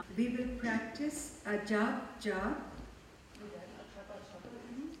we will practice Ajapa-Japa.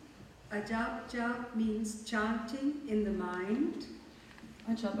 Ajapa-Japa means chanting in the mind.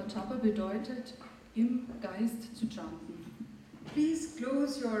 Ajapa-Japa bedeutet, im Geist zu chanten. Please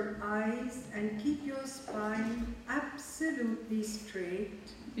close your eyes and keep your spine absolutely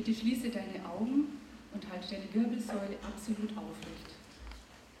straight. Bitte schließe deine Augen und halte deine Wirbelsäule absolut aufrecht.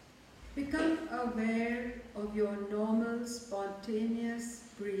 Become aware of your normal, spontaneous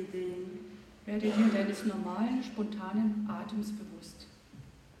breathing. Werde dir deines normalen, spontanen Atems bewusst.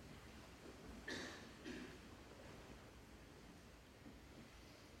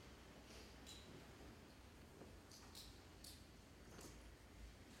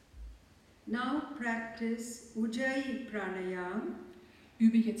 Now practice Ujjayi Pranayama.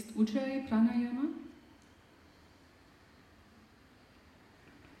 Übe jetzt Ujjayi Pranayama.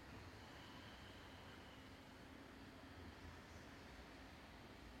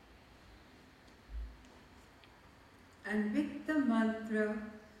 And with the mantra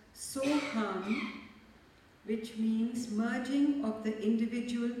Soham, which means merging of the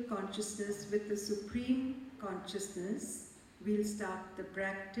individual consciousness with the Supreme Consciousness, we'll start the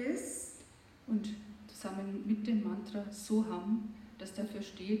practice. Und zusammen mit dem Mantra Soham, das dafür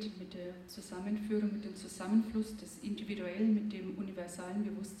steht, mit der Zusammenführung, mit dem Zusammenfluss des Individuellen mit dem universalen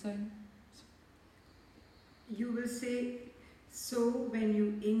Bewusstsein. You will say so when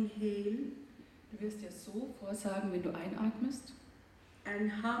you inhale. Du wirst ja so vorsagen, wenn du einatmest. And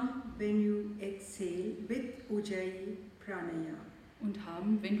hum when you exhale with Ujjayi Pranayama. Und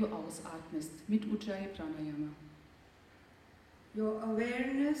Ham, wenn du ausatmest, mit Ujjayi Pranayama. Your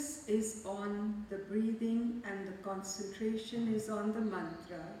awareness is on the breathing and the concentration is on the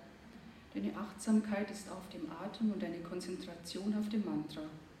mantra. Deine Achtsamkeit ist auf dem Atem und deine Konzentration auf dem Mantra.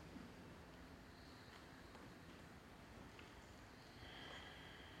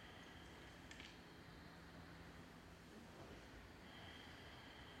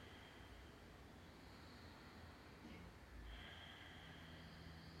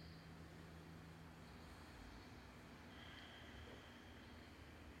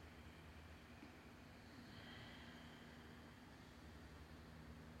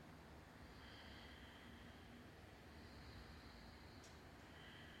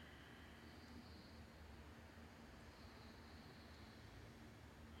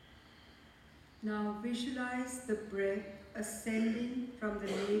 Now visualize the breath ascending from the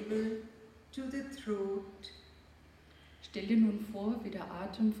navel to the throat. Stell dir nun vor, wie der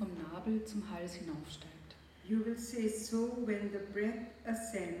Atem vom Nabel zum Hals hinaufsteigt. You will say so when the breath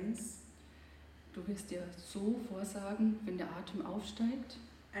ascends. Du wirst dir so vorsagen, wenn der Atem aufsteigt.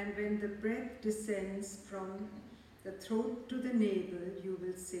 And when the breath descends from the throat to the navel, you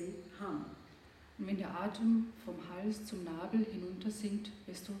will say hum. Und wenn der Atem vom Hals zum Nabel hinuntersinkt,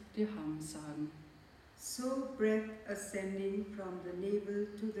 wirst du dir Ham sagen. So breath ascending from the navel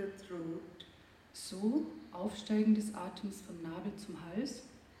to the throat. So, Aufsteigen des Atems vom Nabel zum Hals.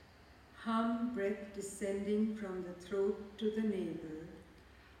 Hum, breath descending from the throat to the navel.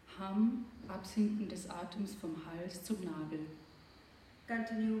 Ham, Absinken des Atems vom Hals zum Nabel.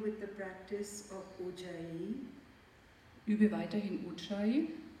 Continue with the practice of Ujjayi. Übe weiterhin Ujjayi.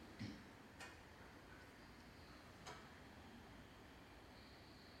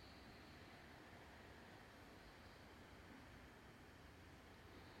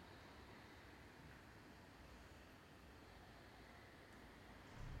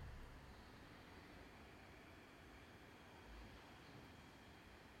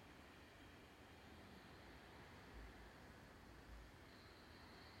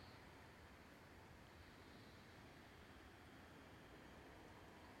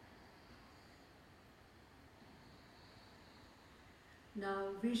 Now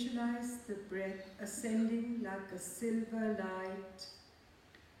visualize the breath ascending like a silver light.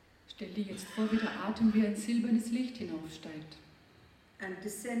 Stell dir jetzt vor, wie der Atem wie ein silbernes Licht hinaufsteigt. And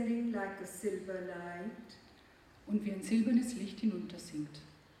descending like a silver light. Und wie ein silbernes Licht hinuntersinkt.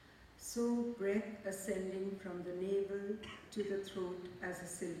 So breath ascending from the navel to the throat as a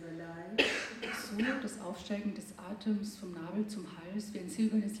silver light. So das Aufsteigen des Atems vom Nabel zum Hals wie ein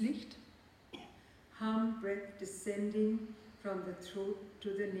silbernes Licht. Hum, breath descending from the throat to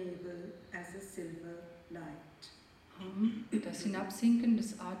the navel as a silver light. Ham, das Hinabsinken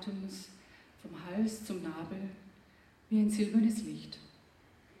des Atems vom Hals zum Nabel wie ein silbernes Licht.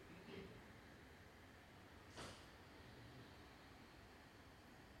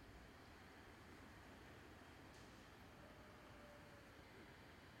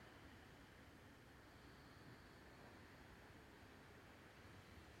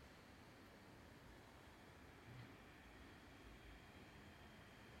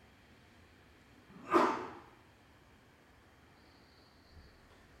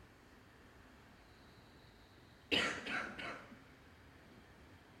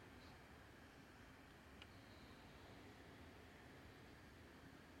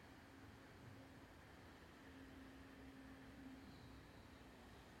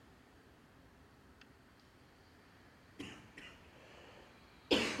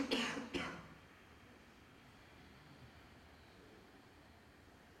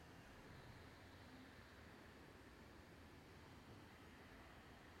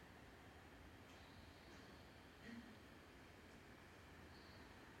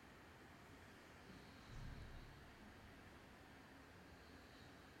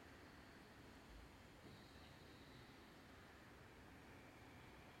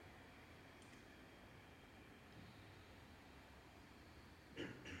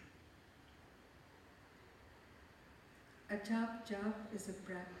 Ajapa-Japa is a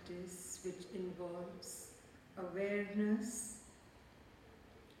practice which involves awareness,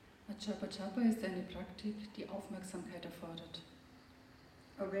 Ajapa-Japa ist eine Praktik, die Aufmerksamkeit erfordert.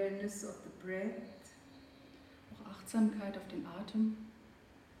 awareness of the breath, Auch Achtsamkeit auf den Atem,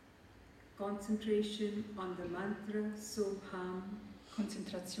 concentration on the mantra Soham,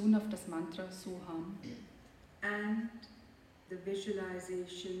 Konzentration auf das Mantra Soham and the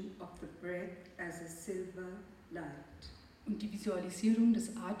visualization of the breath as a silver light. und die Visualisierung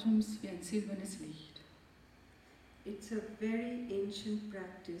des Atems wie ein silbernes Licht. It's a very ancient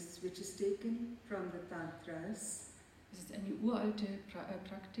practice which is taken from the Tantras, Es ist eine uralte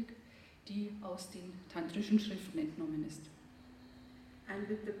Praktik, die aus den tantrischen Schriften entnommen ist. and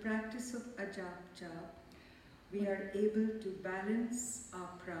with the practice of Ajapa-Japa, we are able to balance our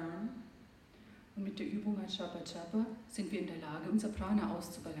prana Und mit der Übung Ajapa-Japa sind wir in der Lage, unser Prana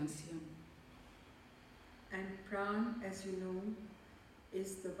auszubalancieren. and prana, as you know,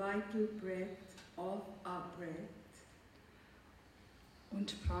 is the vital breath of our breath.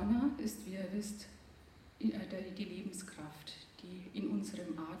 Und Prana ist, wie ihr wisst, die Lebenskraft, die in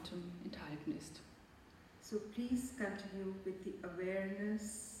unserem Atem enthalten ist. So please continue with the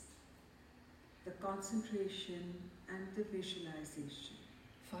awareness, the concentration and the visualization.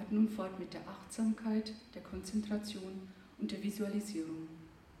 Fahrt nun fort mit der Achtsamkeit, der Konzentration und der Visualisierung.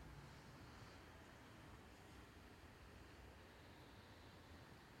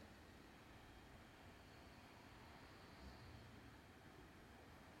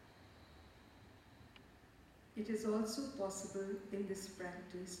 It is also possible in this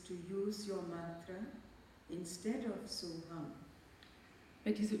practice to use your mantra instead of Soham.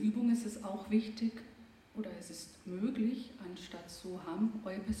 Bei dieser Übung ist es auch wichtig oder es ist möglich, anstatt Soham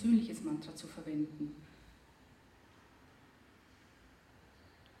euer persönliches Mantra zu verwenden.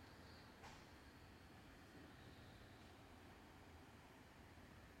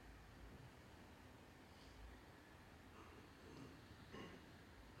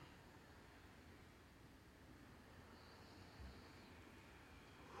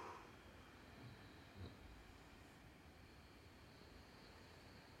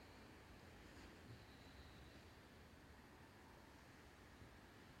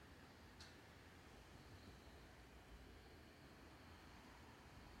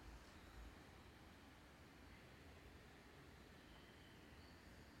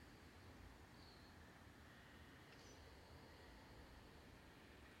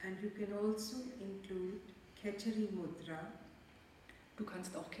 And you can also include Khechari Mudra, Du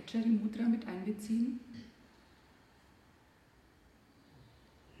kannst auch Khechari Mudra mit einbeziehen.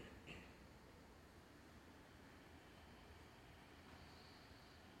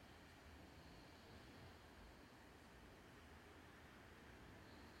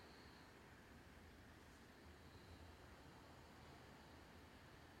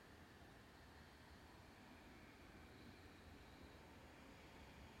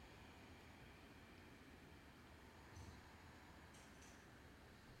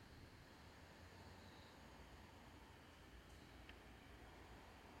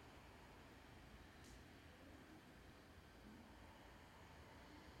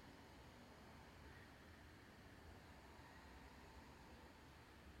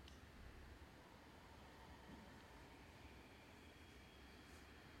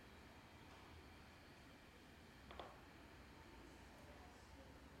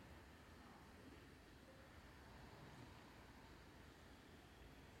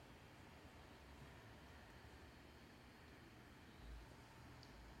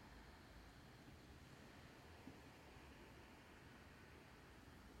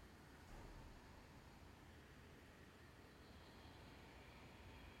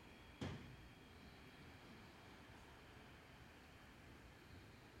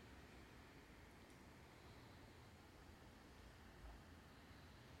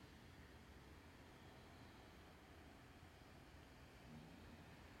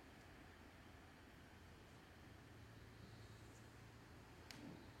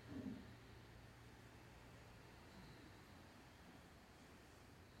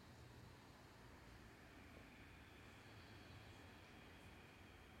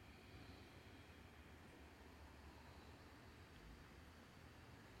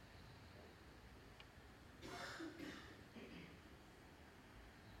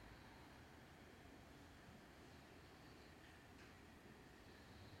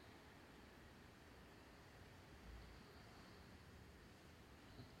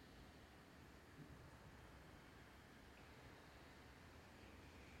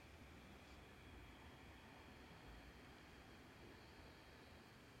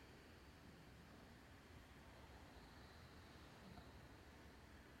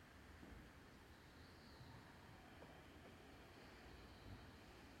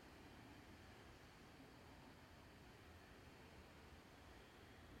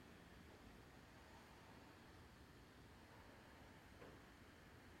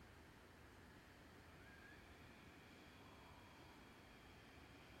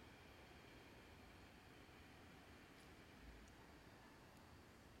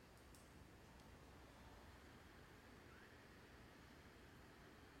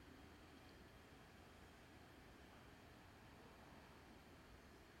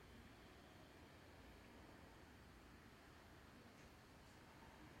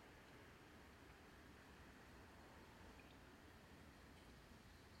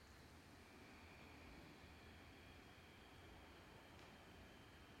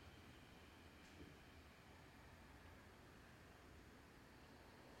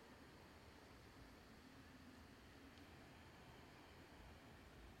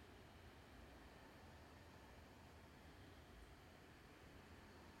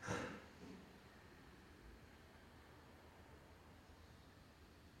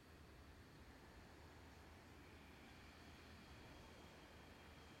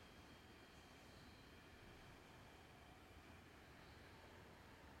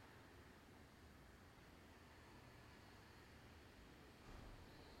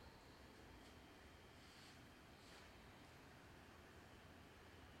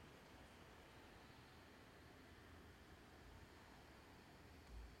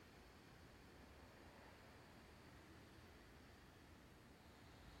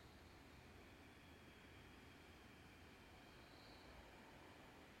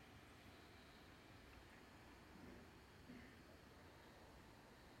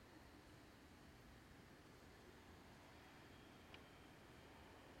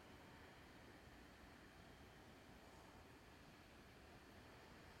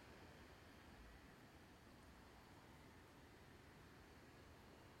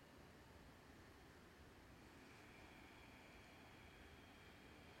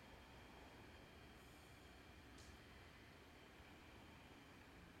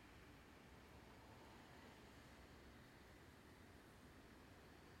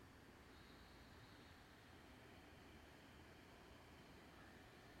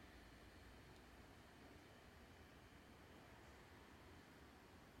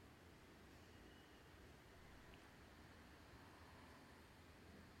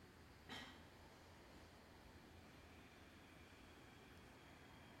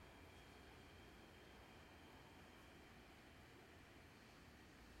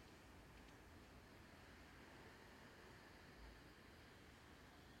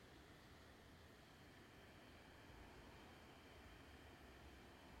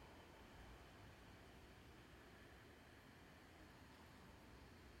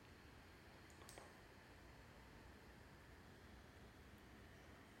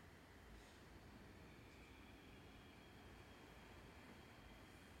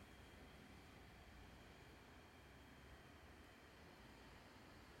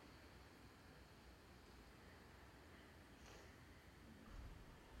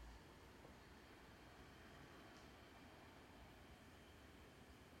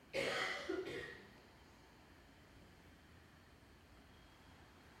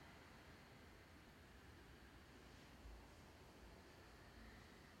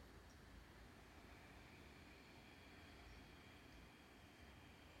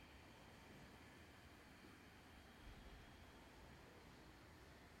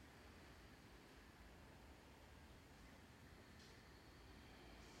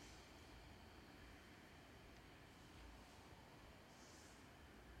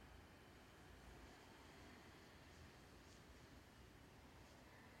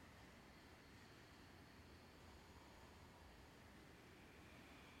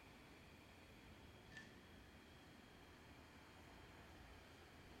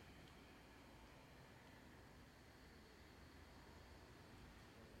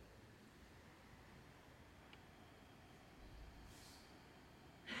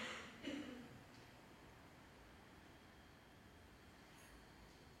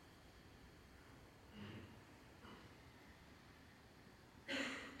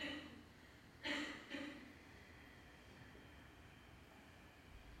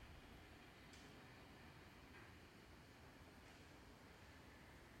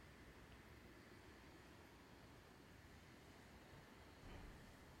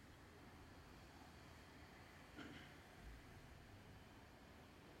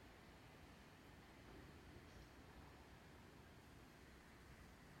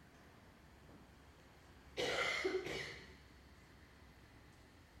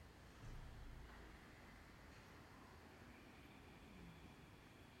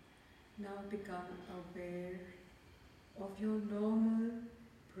 Now become aware of your normal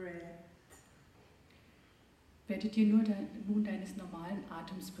breath. Werde dir nun deines normalen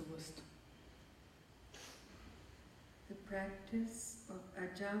Atems bewusst. The practice of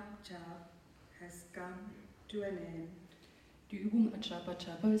Ajapa-Japa has come to an end. Die Übung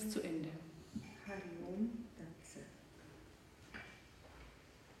Ajapa-Japa ist zu Ende. Hari Om.